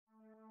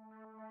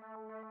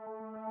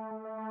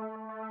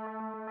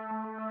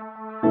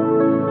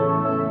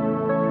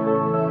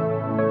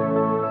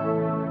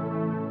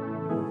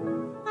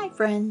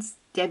friends,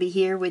 Debbie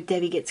here with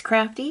Debbie Gets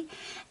Crafty,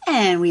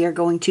 and we are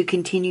going to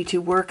continue to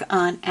work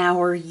on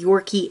our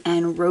Yorkie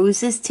and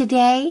Roses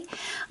today.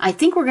 I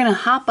think we're going to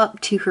hop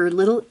up to her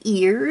little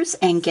ears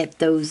and get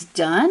those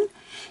done,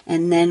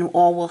 and then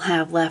all we'll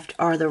have left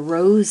are the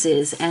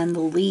roses and the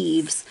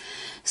leaves.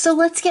 So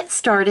let's get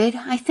started.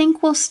 I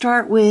think we'll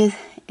start with,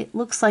 it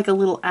looks like a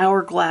little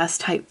hourglass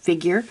type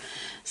figure,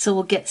 so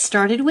we'll get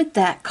started with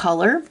that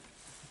color,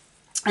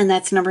 and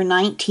that's number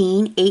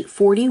 19,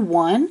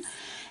 841.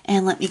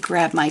 And let me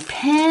grab my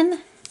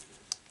pen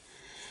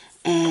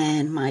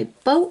and my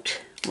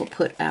boat. We'll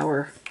put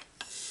our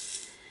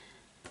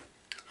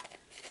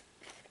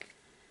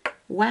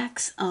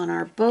wax on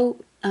our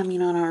boat,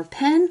 on our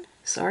pen.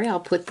 Sorry, I'll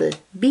put the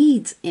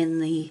beads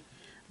in the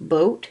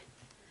boat.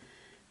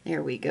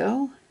 There we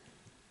go.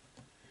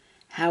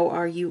 How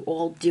are you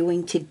all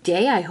doing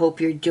today? I hope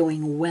you're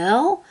doing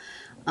well.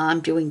 I'm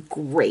doing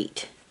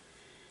great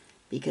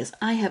because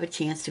I have a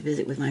chance to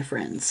visit with my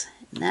friends,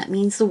 and that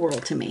means the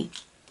world to me.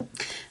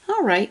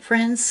 All right,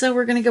 friends, so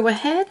we're going to go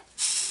ahead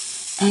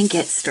and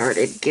get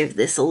started. Give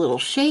this a little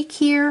shake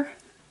here.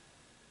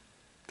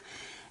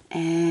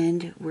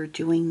 And we're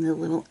doing the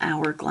little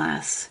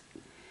hourglass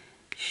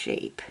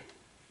shape.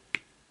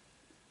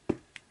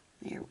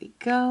 There we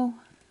go.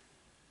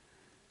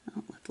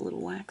 Oh, left a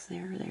little wax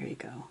there. There you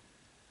go.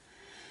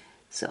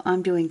 So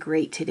I'm doing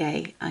great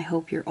today. I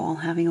hope you're all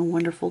having a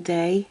wonderful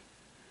day.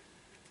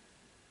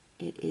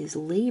 It is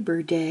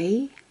Labor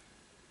Day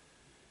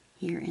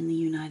here in the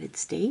United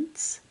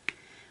States.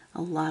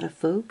 A lot of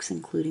folks,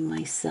 including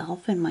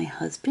myself and my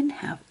husband,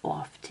 have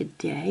off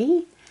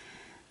today.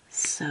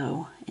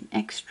 So an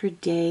extra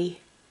day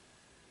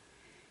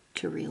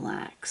to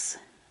relax.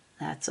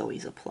 That's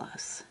always a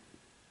plus.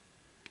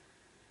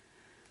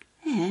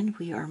 And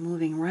we are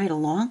moving right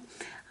along.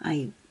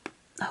 I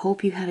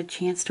hope you had a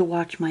chance to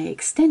watch my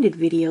extended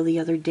video the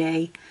other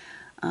day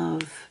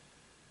of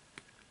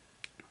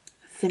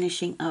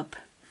finishing up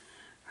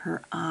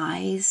her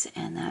eyes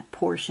and that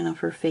portion of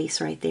her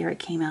face right there. It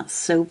came out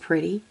so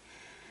pretty.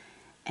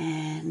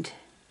 And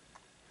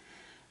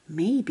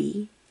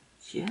maybe,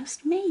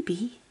 just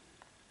maybe,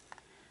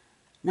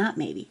 not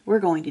maybe, we're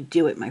going to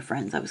do it, my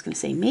friends. I was going to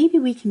say maybe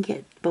we can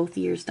get both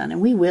ears done, and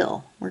we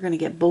will. We're going to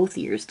get both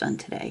ears done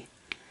today.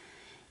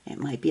 It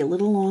might be a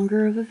little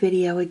longer of a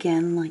video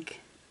again like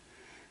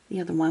the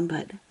other one,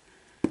 but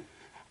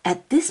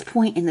at this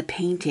point in the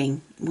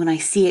painting, when I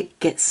see it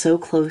get so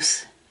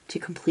close to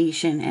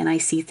completion and I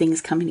see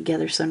things coming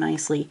together so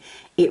nicely,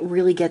 it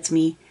really gets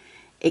me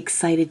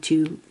excited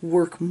to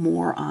work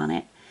more on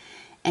it.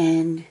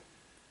 And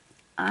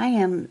I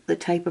am the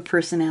type of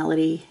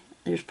personality,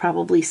 there's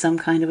probably some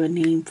kind of a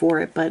name for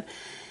it, but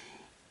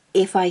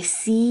if I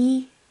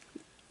see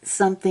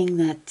something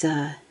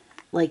that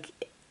like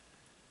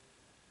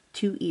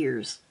 2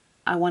 ears,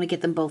 I want to get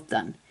them both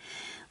done.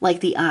 Like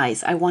the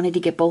eyes, I wanted to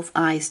get both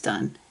eyes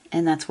done,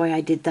 and that's why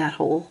I did that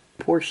whole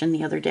portion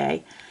the other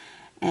day.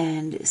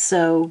 And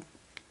so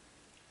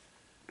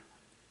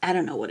I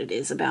don't know what it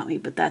is about me,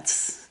 but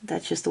that's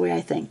just the way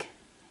I think.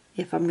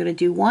 If I'm going to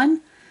do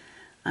one,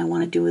 I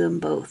want to do them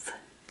both.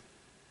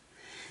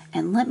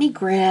 And let me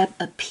grab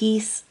a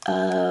piece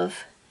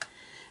of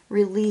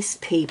release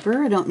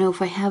paper. I don't know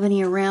if I have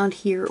any around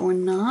here or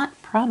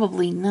not.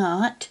 Probably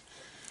not.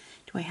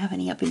 Do I have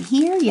any up in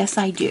here? Yes,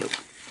 I do.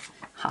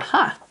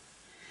 Haha.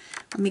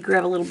 Let me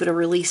grab a little bit of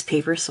release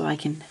paper so I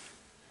can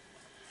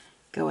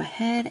go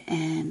ahead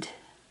and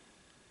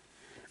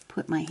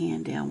put my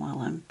hand down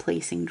while I'm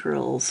placing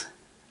drills.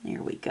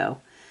 There we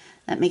go.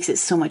 That makes it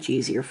so much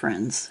easier,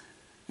 friends.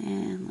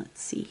 And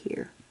let's see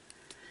here.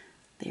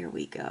 There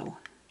we go.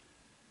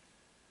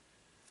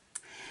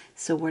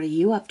 So what are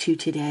you up to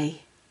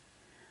today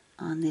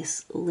on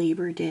this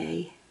Labor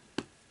Day?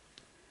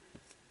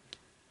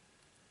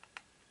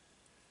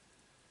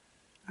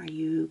 Are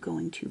you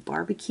going to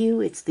barbecue?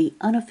 It's the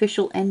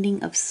unofficial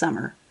ending of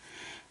summer.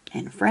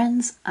 And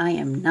friends, I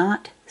am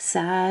not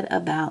sad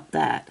about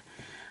that.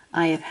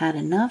 I have had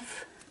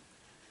enough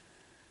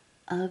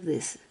of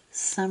this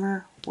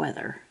summer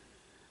weather.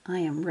 I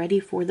am ready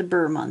for the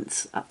burr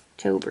months.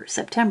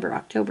 September,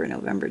 October,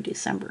 November,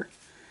 December.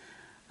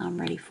 I'm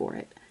ready for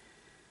it.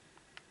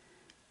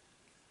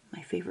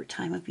 My favorite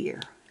time of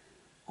year,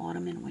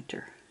 autumn and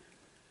winter.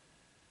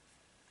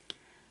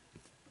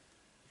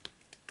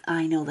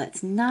 I know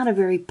that's not a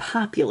very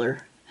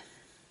popular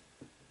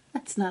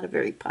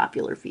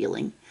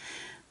feeling,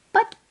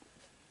 but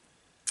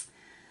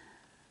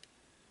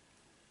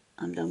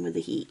I'm done with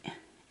the heat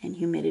and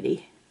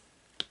humidity.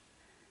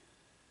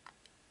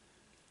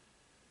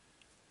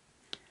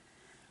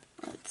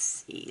 Let's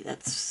see,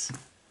 that's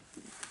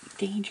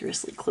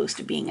dangerously close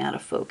to being out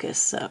of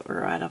focus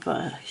or out of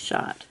a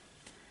shot.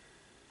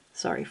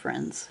 Sorry,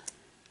 friends.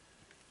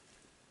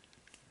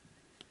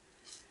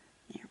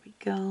 There we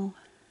go.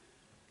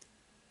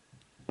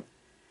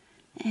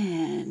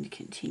 And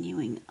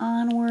continuing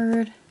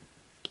onward.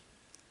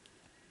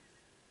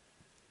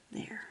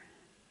 There.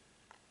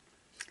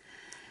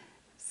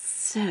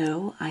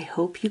 So I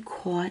hope you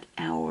caught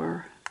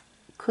our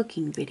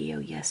cooking video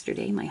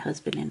yesterday, my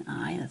husband and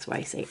I. That's why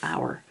I say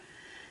our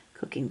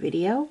cooking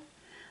video.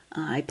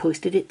 I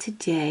posted it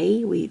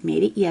today. We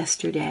made it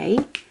yesterday,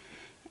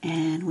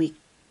 and we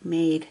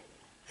made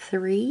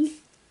 3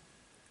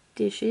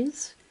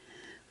 dishes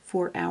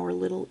for our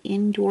little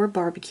indoor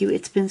barbecue.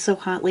 It's been so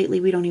hot lately,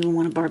 we don't even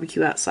want to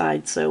barbecue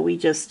outside, so we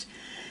just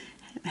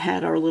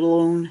had our little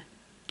own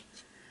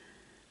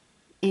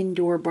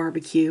indoor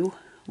barbecue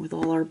with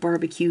all our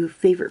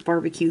favorite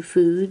barbecue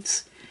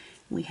foods.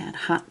 We had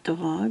hot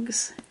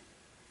dogs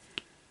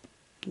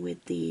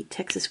with the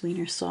Texas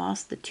Wiener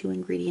sauce, the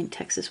 2-ingredient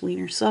Texas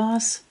Wiener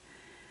sauce,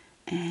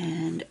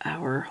 and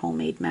our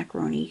homemade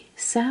macaroni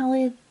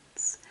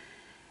salads,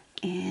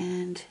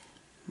 and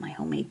my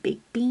homemade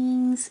baked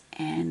beans,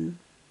 and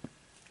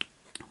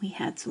we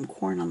had some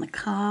corn on the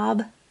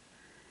cob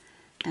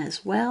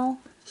as well.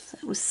 So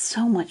it was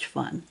so much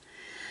fun.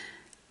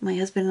 My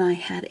husband and I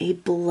had a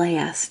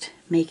blast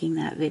making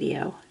that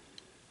video.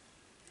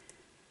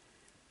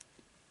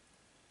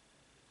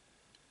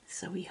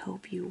 So we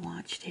hope you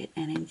watched it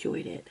and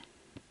enjoyed it.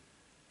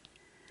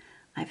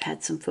 I've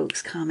had some folks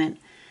comment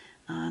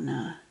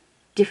on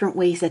different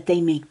ways that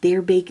they make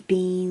their baked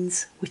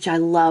beans, which I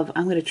love.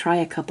 I'm going to try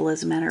a couple,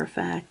 as a matter of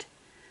fact.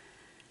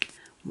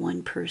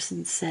 One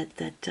person said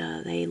that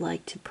they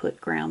like to put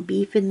ground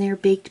beef in their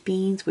baked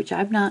beans, which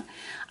I've not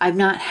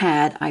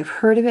had. I've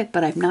heard of it,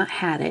 but I've not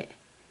had it.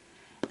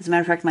 As a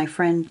matter of fact, my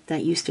friend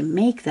that used to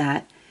make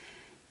that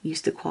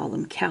used to call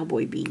them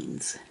cowboy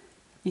beans.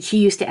 And she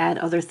used to add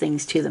other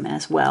things to them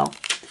as well.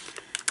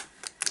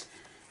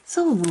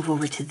 So we'll move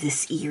over to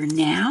this ear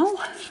now.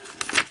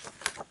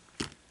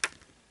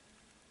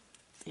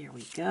 There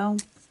we go.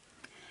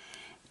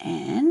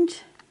 And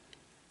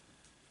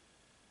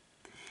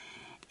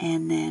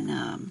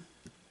then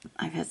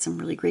I've had some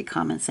really great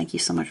comments. Thank you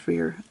so much for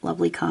your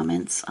lovely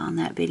comments on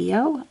that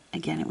video.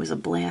 Again, it was a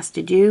blast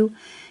to do.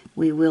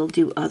 We will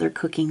do other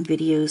cooking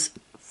videos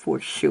for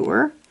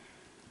sure.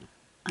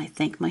 I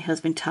thank my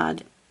husband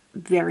Todd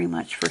very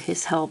much for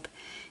his help.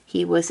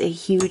 He was a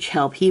huge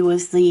help. He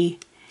was the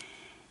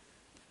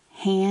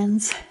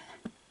hands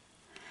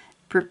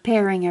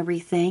preparing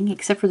everything,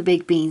 except for the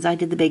baked beans. I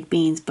did the baked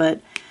beans,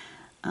 but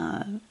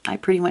I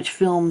pretty much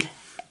filmed.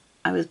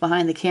 I was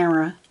behind the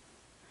camera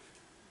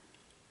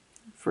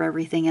for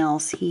everything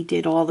else. He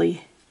did all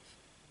the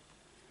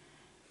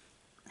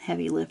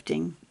heavy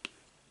lifting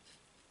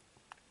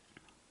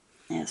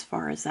as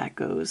far as that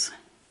goes.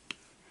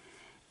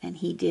 And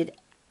he did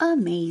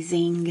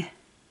amazing.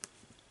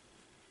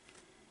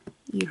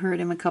 You heard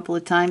him a couple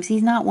of times.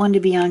 He's not one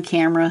to be on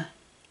camera,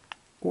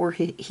 or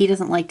he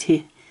doesn't like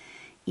to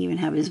even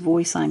have his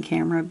voice on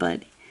camera,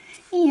 but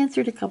he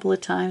answered a couple of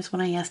times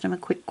when I asked him a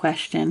quick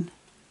question.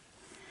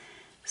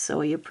 So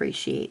we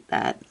appreciate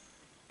that.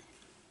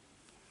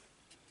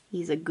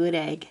 He's a good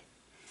egg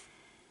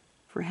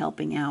for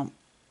helping out.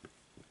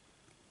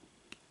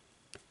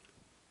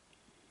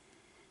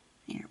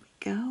 There we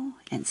go.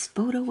 And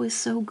Spoto was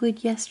so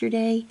good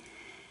yesterday,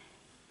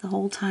 the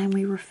whole time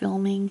we were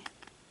filming.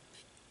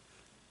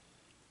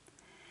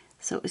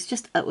 So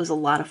it was a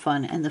lot of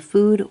fun, and the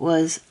food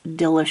was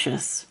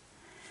delicious.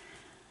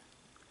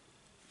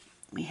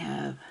 We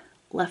have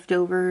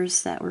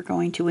leftovers that we're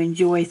going to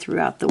enjoy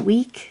throughout the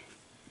week.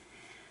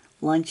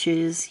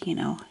 Lunches, you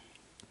know,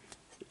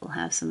 we'll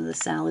have some of the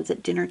salads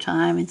at dinner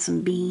time and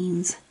some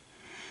beans.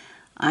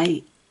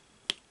 I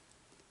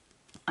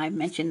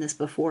mentioned this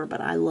before, but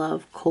I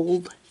love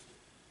cold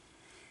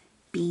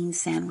bean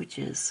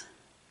sandwiches.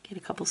 Get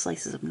a couple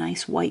slices of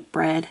nice white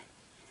bread,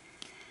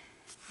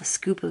 a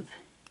scoop of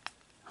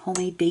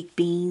homemade baked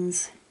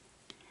beans,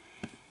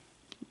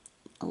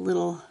 a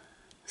little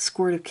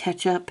squirt of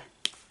ketchup.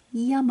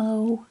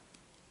 Yummo.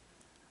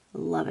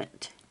 Love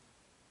it.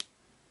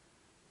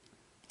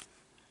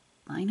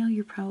 I know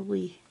you're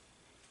probably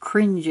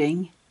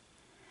cringing,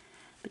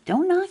 but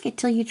don't knock it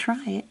till you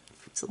try it.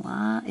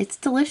 It's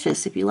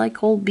delicious. If you like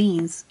cold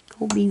beans,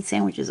 cold bean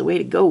sandwich is the way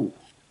to go.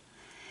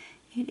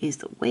 It is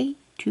the way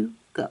to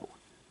go.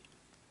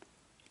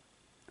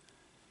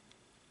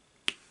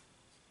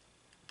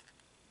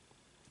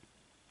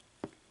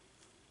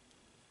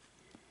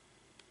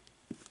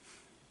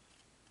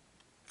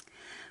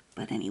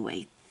 But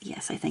anyway,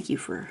 yes, I thank you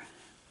for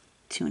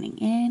tuning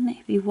in.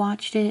 If you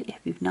watched it, if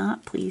you've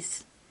not,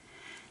 please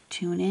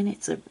tune in.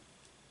 It's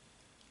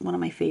one of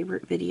my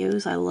favorite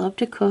videos. I love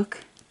to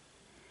cook.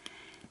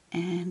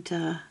 And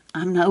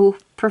I'm no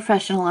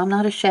professional. I'm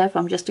not a chef.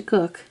 I'm just a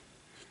cook.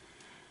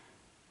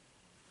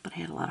 But I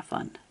had a lot of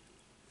fun.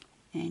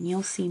 And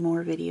you'll see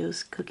more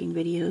videos, cooking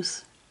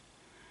videos,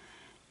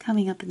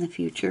 coming up in the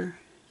future.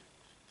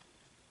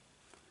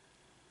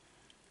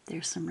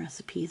 There's some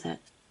recipes that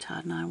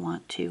Todd and I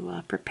want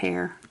to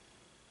prepare.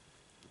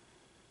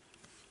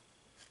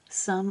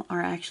 Some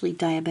are actually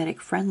diabetic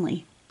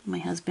friendly. My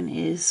husband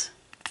is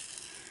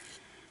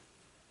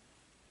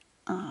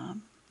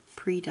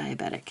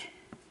pre-diabetic.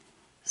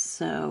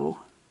 So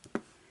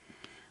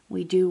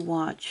we do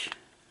watch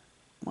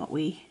what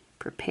we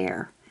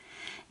prepare.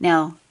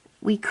 Now,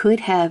 we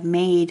could have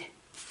made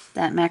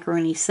that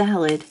macaroni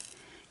salad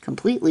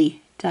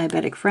completely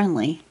diabetic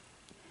friendly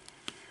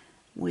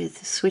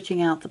with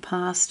switching out the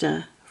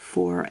pasta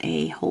for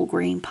a whole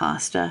grain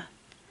pasta.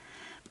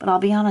 But I'll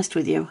be honest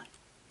with you,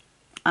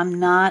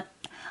 I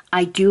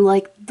do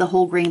like the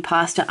whole grain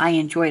pasta. I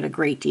enjoy it a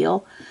great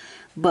deal,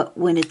 but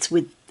when it's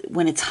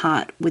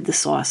hot with the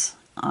sauce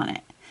on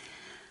it.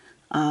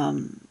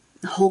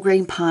 Whole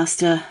grain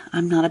pasta,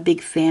 I'm not a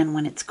big fan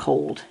when it's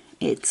cold.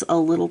 It's a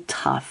little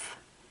tough.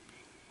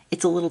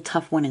 It's a little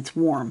tough when it's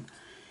warm,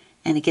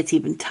 and it gets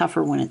even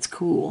tougher when it's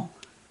cool.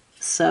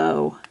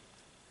 So,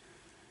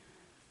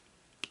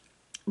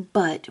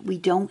 but we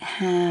don't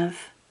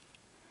have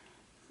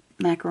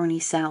macaroni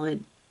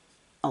salad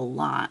a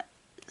lot.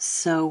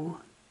 So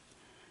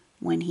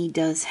when he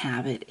does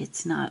have it,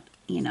 it's not,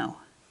 you know,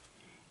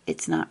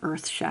 it's not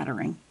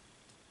earth-shattering.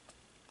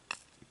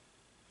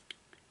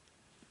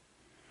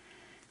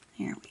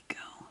 There we go.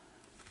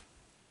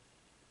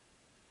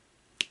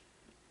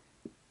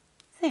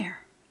 There.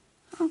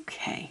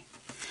 Okay.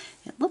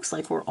 It looks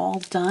like we're all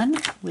done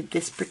with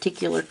this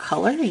particular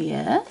color,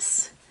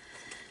 yes.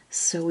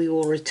 So we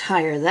will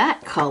retire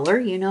that color.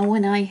 You know,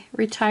 when I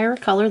retire a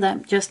color,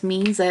 that just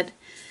means that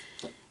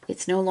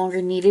it's no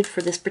longer needed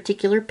for this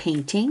particular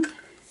painting.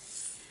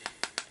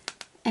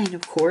 And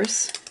of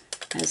course,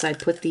 as I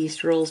put these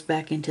drills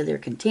back into their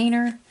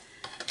container,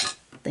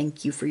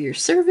 thank you for your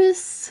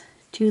service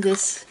to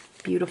this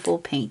beautiful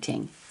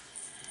painting.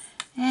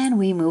 And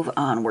we move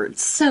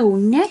onwards. So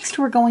next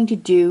we're going to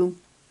do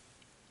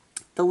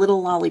the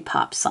little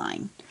lollipop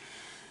sign.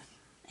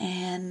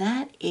 And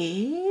that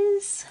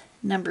is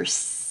number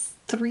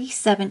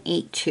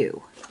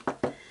 3782.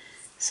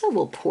 So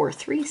we'll pour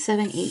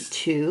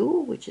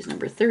 3782, which is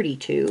number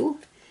 32,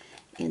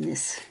 in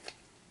this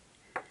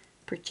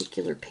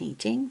particular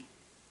painting.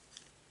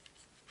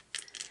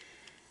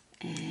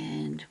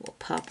 And we'll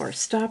pop our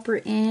stopper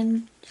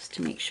in just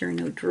to make sure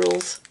no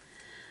drills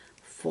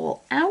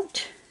fall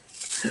out.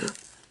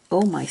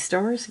 Oh my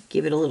stars,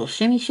 give it a little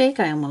shimmy shake.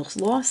 I almost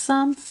lost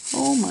some.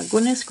 Oh my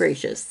goodness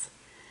gracious.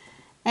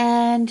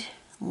 And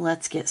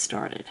let's get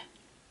started.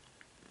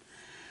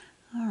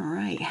 All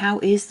right, how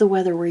is the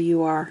weather where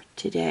you are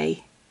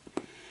today?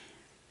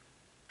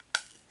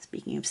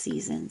 Speaking of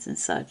seasons and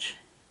such,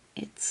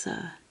 it's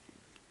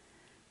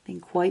been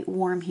quite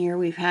warm here.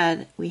 We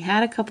had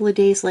a couple of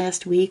days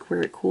last week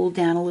where it cooled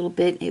down a little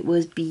bit. It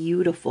was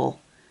beautiful.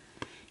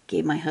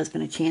 Gave my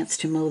husband a chance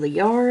to mow the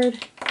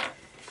yard,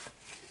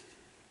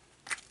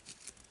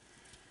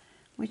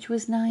 which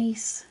was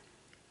nice.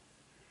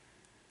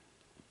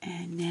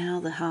 And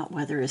now the hot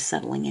weather is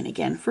settling in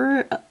again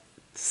for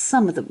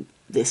some of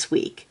this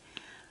week.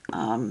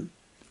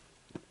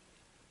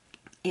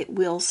 It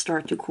will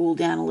start to cool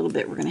down a little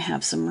bit. We're going to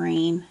have some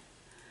rain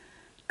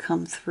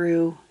come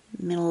through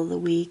middle of the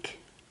week.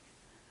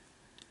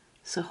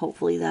 So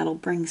hopefully that'll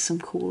bring some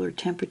cooler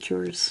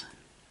temperatures.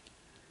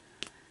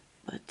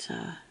 But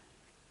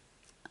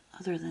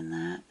other than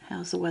that,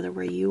 how's the weather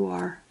where you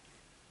are?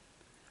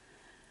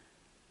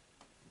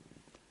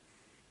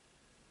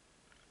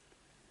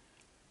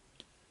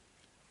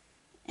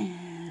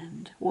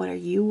 And what are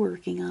you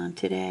working on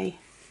today?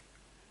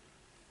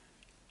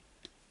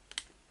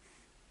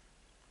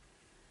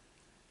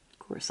 Of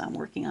course, I'm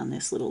working on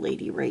this little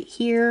lady right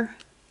here.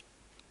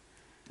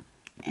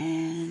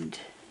 And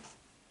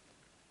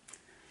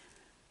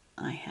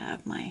I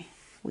have my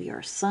We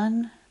Are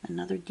Sun,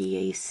 another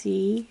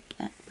DAC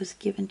that was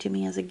given to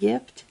me as a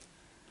gift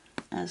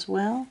as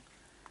well.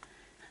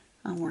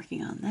 I'm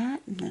working on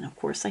that. And then of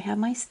course I have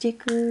my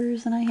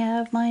stickers and I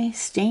have my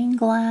stained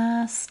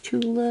glass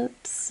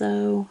tulips.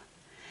 So,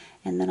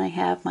 and then I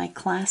have my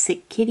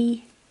classic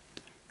kitty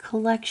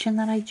collection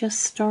that I just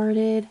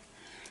started.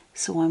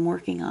 So I'm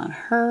working on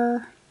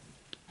her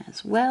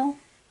as well.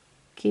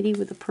 Kitty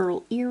with a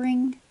pearl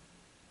earring.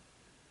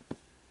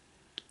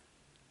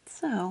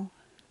 So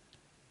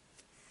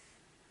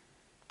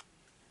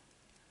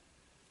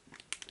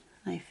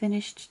I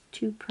finished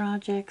 2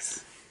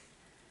 projects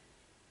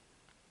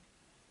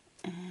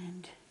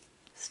and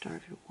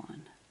started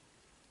one.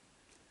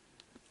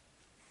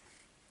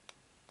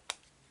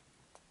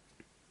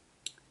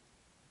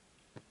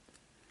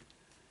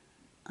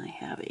 I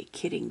have a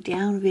kidding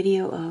down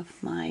video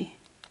of my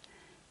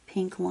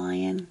pink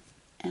lion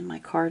and my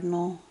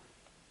cardinal.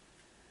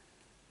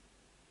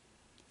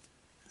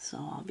 So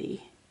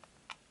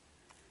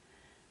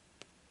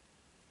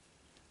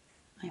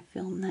I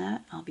filmed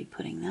that. I'll be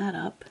putting that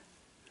up.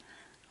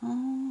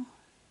 Oh,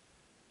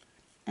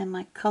 and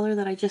my color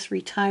that I just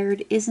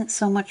retired isn't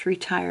so much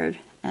retired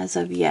as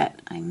of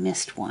yet. I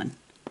missed one.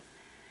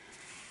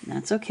 And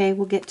that's okay,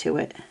 we'll get to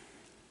it.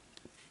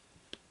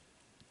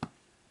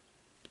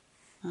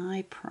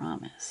 I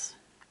promise.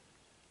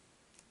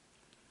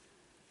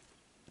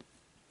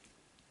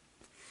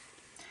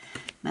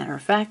 Matter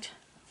of fact,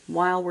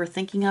 while we're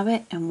thinking of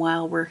it and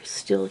while we're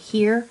still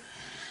here,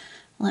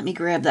 let me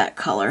grab that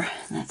color.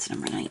 That's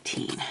number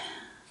 19.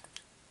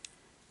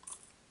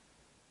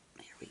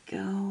 There we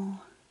go.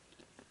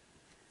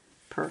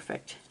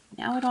 Perfect.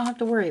 Now I don't have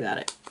to worry about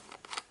it.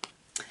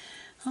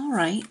 All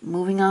right,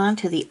 moving on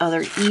to the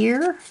other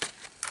ear.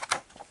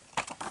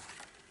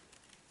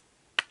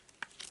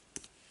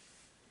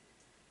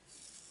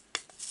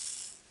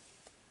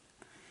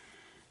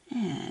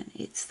 And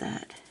it's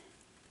that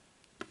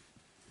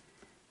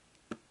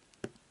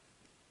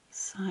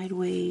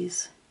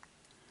sideways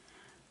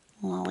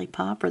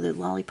lollipop, or the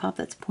lollipop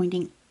that's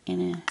pointing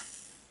in a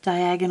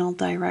diagonal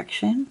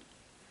direction.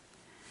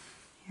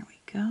 Here we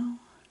go.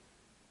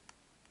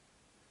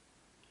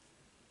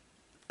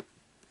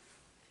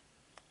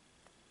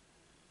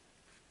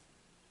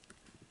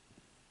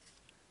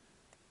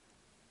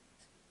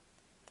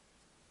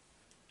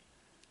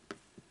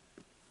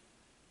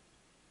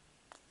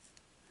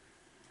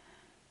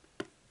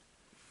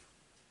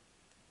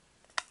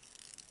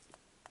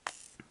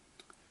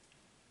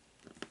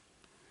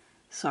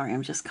 Sorry,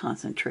 I'm just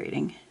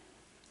concentrating.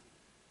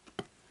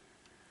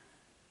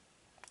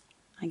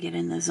 I get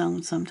in the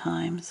zone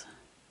sometimes.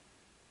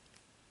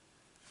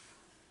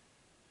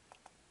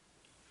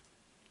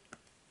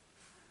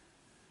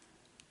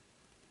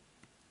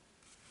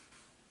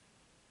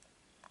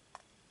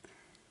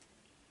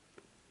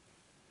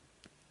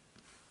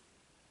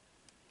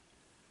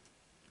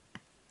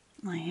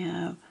 I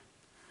have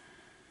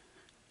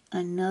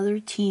another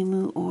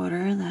Temu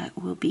order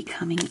that will be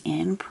coming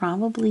in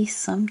probably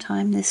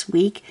sometime this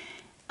week.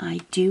 I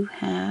do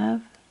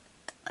have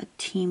a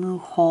Temu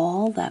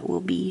haul that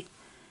will be,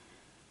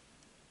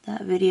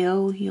 that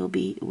video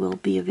will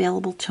be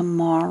available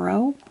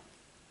tomorrow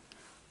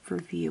for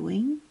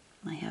viewing.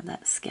 I have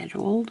that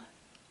scheduled.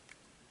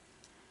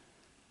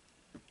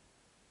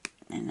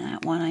 And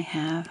that one I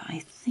have, I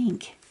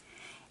think,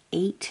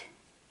 8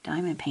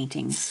 diamond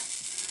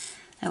paintings.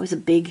 That was a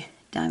big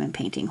diamond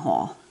painting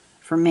haul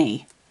for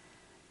me.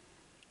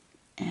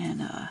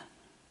 And I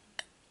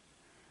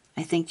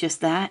think just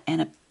that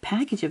and a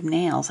package of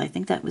nails. I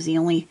think that was the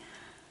only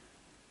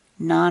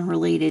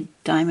non-related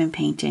diamond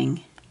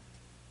painting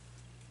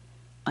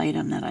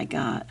item that I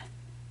got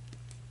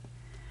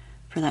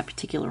for that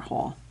particular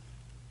haul.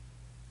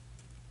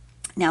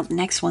 Now the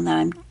next one that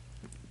I'm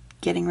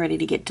getting ready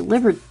to get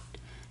delivered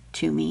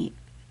to me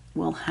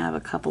will have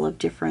a couple of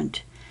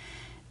different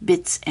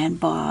bits and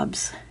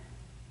bobs,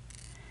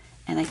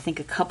 and I think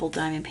a couple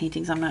diamond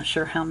paintings. I'm not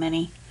sure how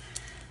many.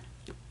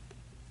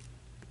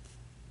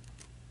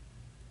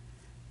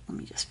 Let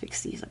me just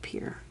fix these up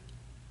here.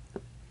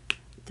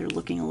 They're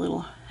looking a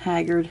little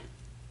haggard.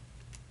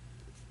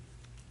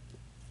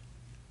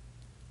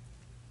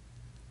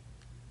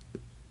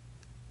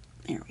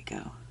 There we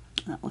go.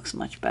 That looks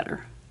much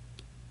better.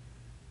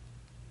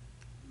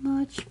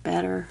 Much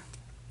better.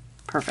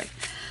 Perfect.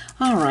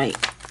 All right,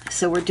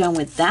 so we're done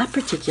with that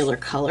particular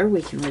color.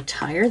 We can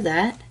retire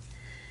that.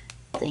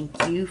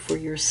 Thank you for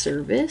your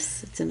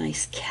service. It's a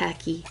nice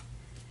khaki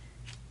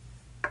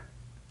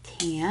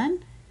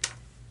tan.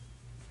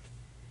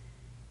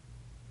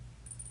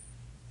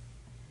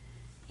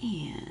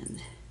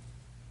 And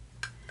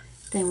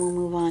then we'll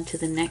move on to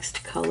the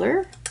next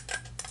color,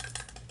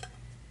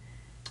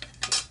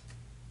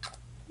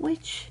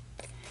 which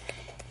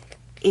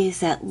is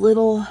that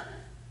little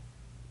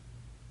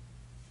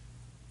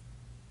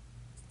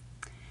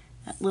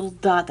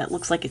dot that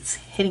looks like it's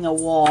hitting a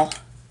wall.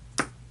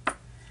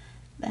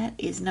 That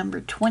is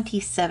number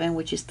 27,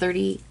 which is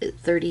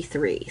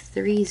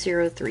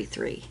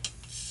 3033.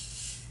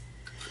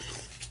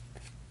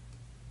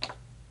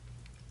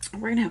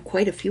 We're gonna have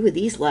quite a few of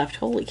these left.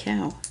 Holy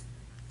cow.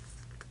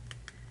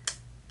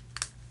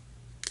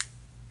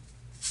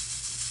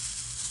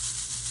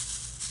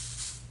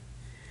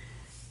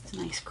 It's a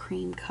nice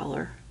cream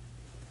color.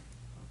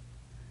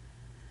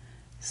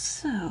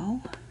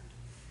 So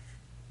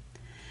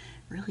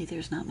really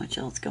there's not much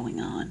else going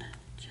on.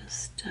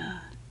 Just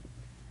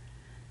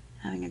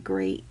having a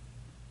great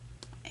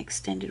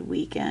extended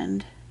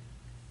weekend.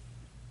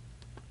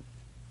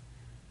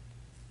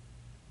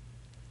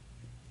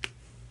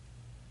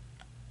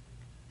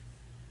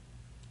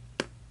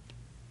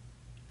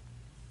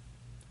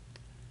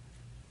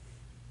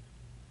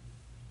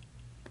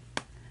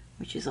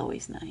 Which is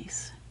always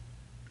nice.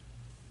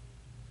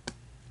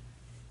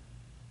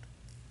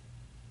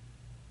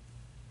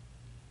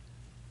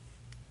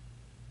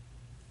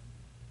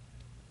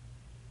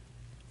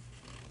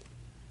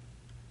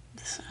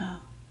 So,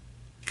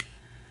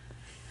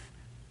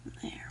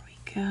 there we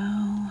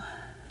go.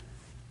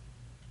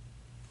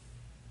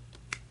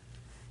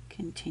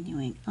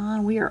 Continuing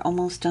on, we are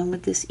almost done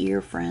with this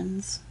ear,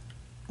 friends.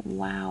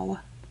 Wow.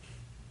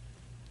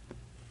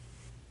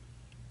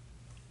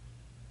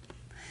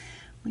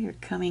 We are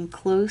coming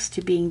close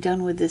to being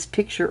done with this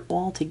picture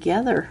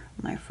altogether,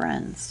 my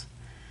friends.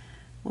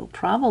 We'll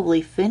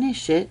probably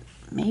finish it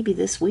maybe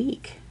this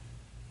week,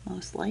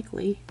 most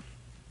likely.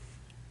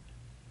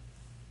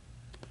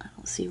 I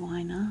don't see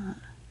why not.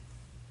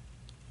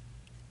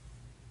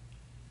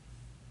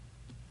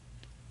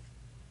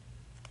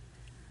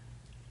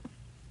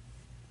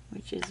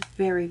 Which is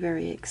very,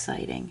 very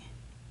exciting.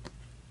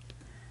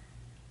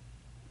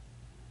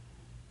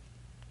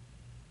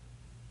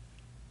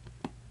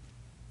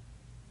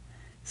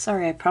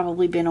 Sorry, I've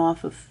probably been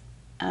off of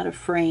out of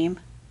frame.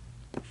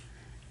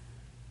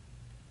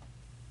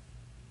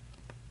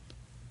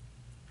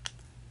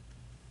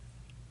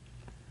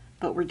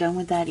 But we're done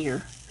with that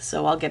ear.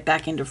 So I'll get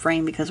back into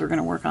frame because we're going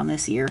to work on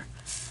this ear.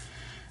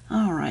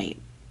 All right.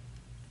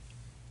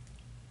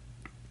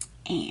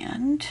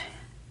 And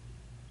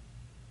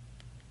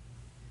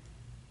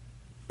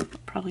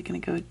probably going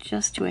to go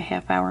just to a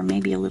half hour,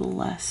 maybe a little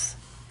less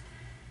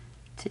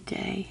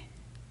today.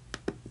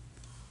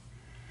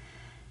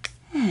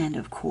 And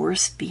of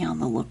course, be on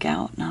the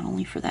lookout not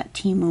only for that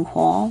Temu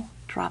haul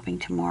dropping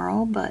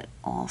tomorrow, but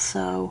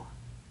also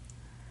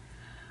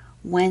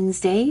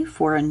Wednesday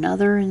for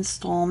another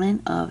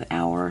installment of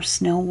our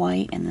Snow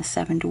White and the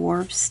Seven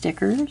Dwarfs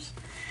stickers.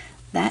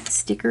 That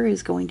sticker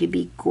is going to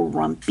be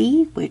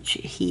Grumpy, which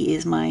he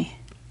is my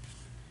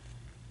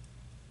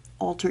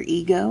alter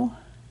ego.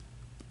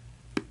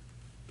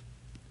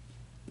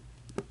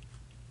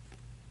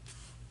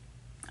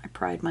 I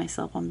pride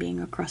myself on being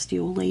a crusty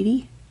old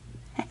lady.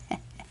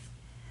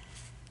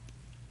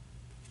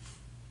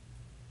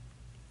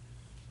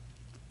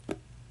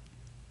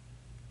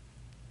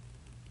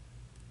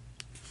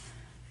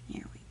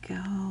 Here we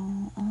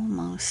go.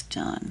 Almost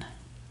done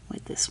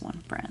with this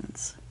one,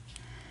 friends.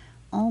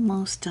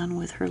 Almost done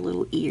with her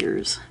little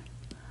ears.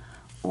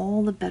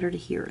 All the better to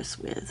hear us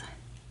with.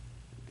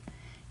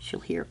 She'll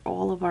hear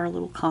all of our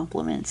little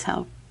compliments,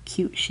 how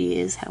cute she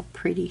is, how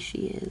pretty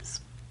she is.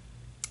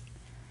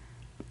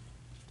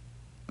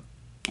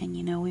 And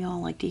you know, we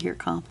all like to hear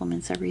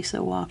compliments every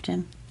so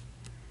often.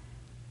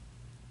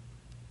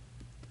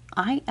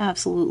 I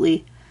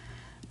absolutely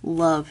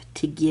love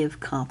to give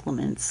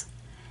compliments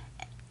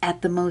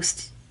at the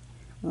most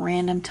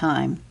random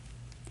time.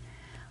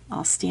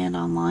 I'll stand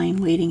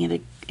online waiting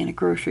in a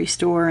grocery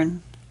store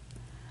and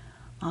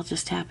I'll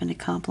just happen to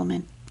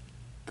compliment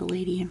the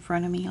lady in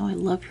front of me. Oh, I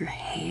love your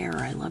hair.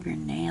 I love your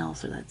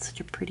nails. Or that's such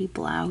a pretty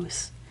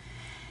blouse.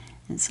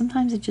 And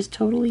sometimes it just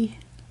totally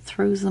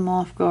throws them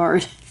off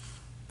guard.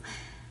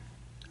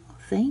 Oh,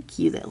 thank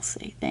you, they'll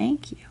say.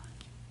 Thank you.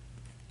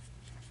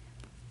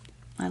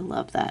 I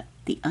love that.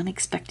 The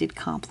unexpected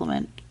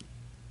compliment.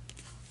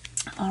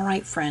 All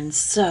right, friends.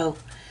 So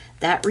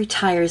that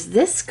retires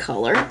this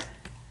color.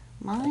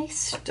 My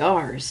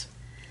stars.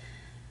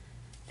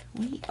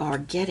 We are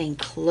getting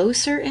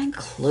closer and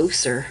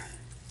closer.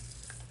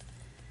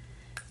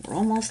 We're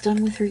almost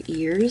done with her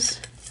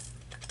ears.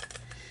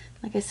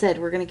 Like I said,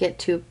 we're going to get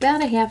to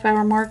about a half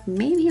hour mark,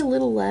 maybe a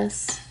little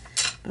less,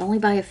 but only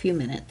by a few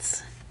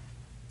minutes.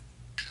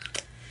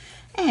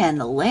 And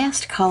the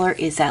last color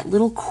is that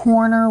little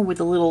corner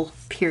with a little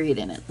period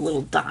in it, a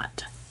little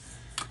dot.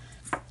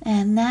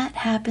 And that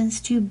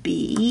happens to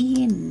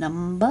be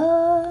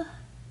number.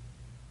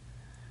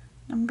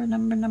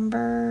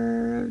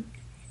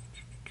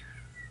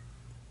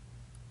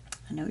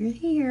 I know you're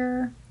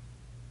here.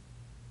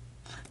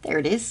 There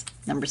it is,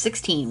 number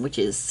 16, which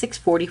is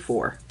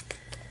 644.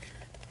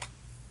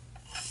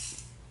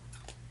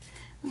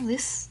 Oh,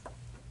 this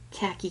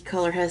khaki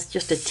color has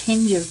just a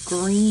tinge of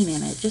green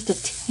in it, just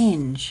a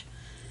tinge.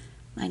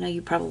 I know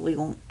you probably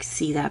won't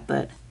see that,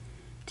 but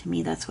to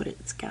me that's what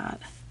it's got.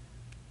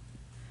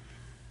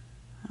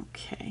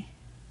 Okay.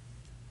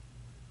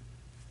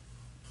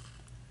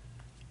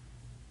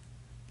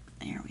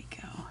 There we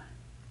go.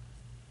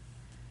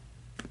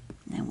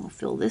 And then we'll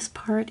fill this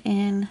part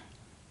in.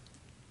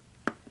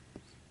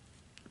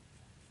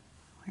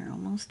 We're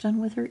almost done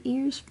with her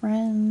ears,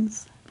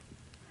 friends.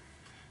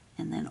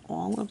 And then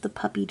all of the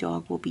puppy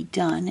dog will be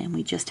done, and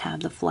we just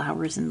have the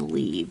flowers and the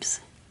leaves.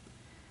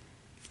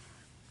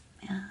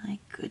 My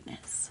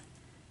goodness.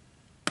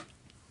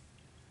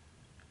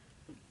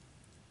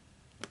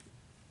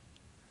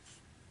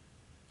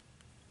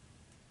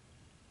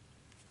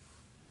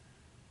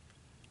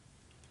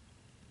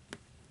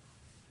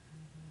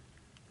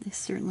 This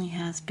certainly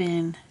has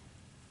been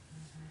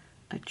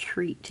a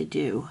treat to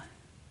do,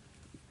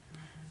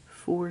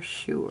 for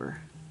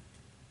sure.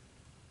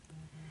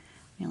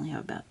 We only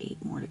have about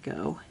 8 more to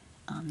go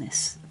on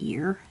this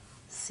ear,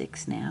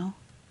 6 now.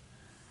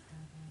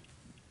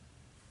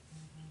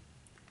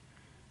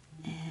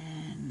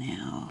 And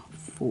now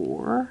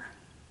 4.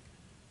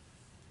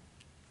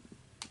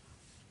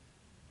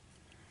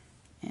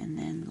 And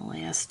then the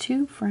last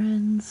 2,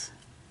 friends.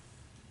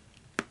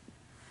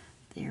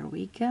 There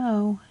we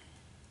go.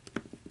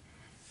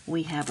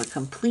 We have a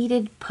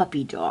completed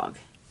puppy dog.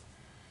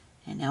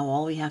 And now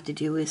all we have to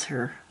do is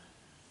her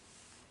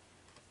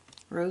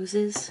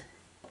roses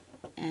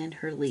and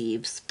her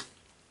leaves.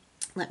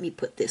 Let me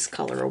put this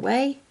color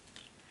away.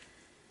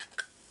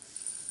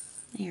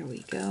 There we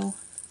go.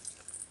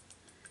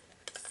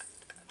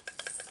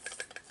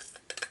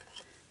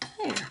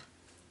 There.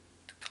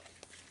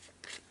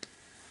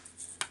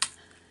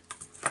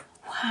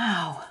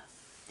 Wow.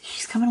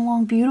 She's coming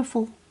along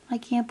beautiful. I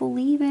can't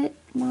believe it.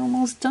 We're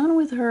almost done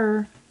with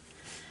her.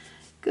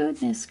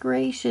 Goodness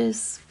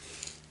gracious.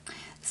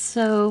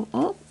 So,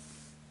 oh,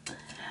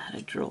 had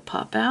a drill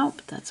pop out,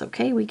 but that's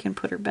okay. We can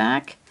put her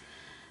back.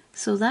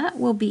 So that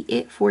will be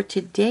it for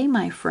today,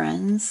 my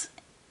friends.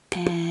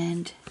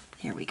 And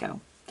there we go.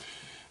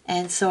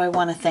 And so I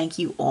want to thank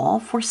you all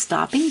for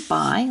stopping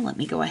by. Let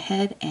me go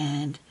ahead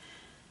and,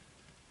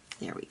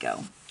 there we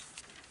go,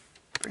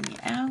 bring it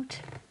out.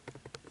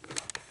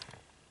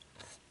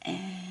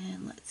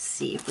 And let's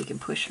see if we can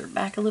push her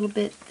back a little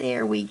bit.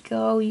 There we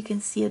go. You can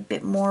see a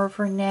bit more of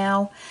her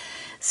now.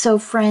 So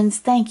friends,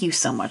 thank you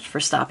so much for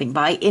stopping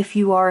by. If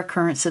you are a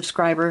current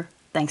subscriber,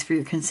 thanks for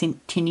your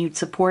continued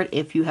support.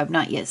 If you have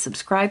not yet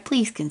subscribed,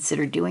 please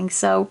consider doing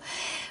so.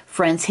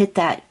 Friends, hit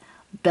that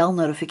bell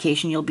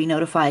notification. You'll be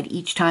notified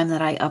each time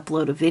that I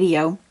upload a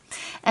video.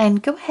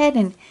 And go ahead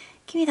and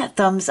give me that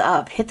thumbs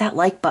up. Hit that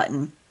like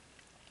button.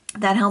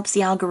 That helps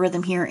the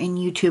algorithm here in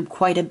YouTube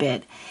quite a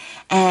bit.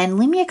 And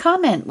leave me a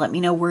comment. Let me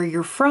know where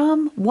you're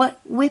from, what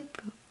WIP,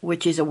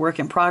 which is a work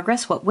in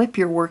progress, what WIP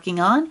you're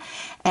working on,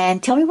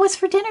 and tell me what's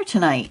for dinner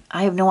tonight.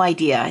 I have no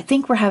idea. I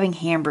think we're having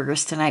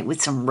hamburgers tonight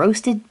with some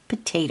roasted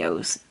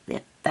potatoes.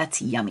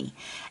 That's yummy.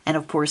 And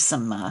of course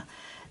some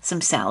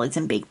salads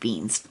and baked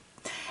beans.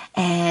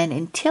 And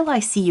until I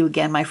see you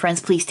again, my friends,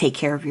 please take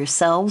care of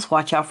yourselves.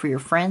 Watch out for your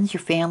friends,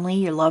 your family,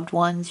 your loved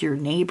ones, your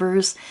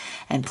neighbors.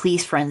 And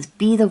please, friends,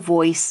 be the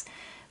voice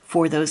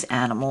for those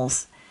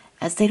animals,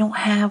 as they don't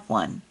have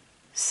one.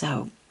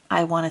 So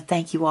I want to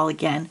thank you all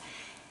again.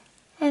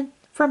 And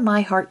from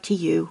my heart to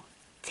you,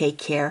 take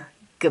care.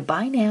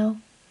 Goodbye now.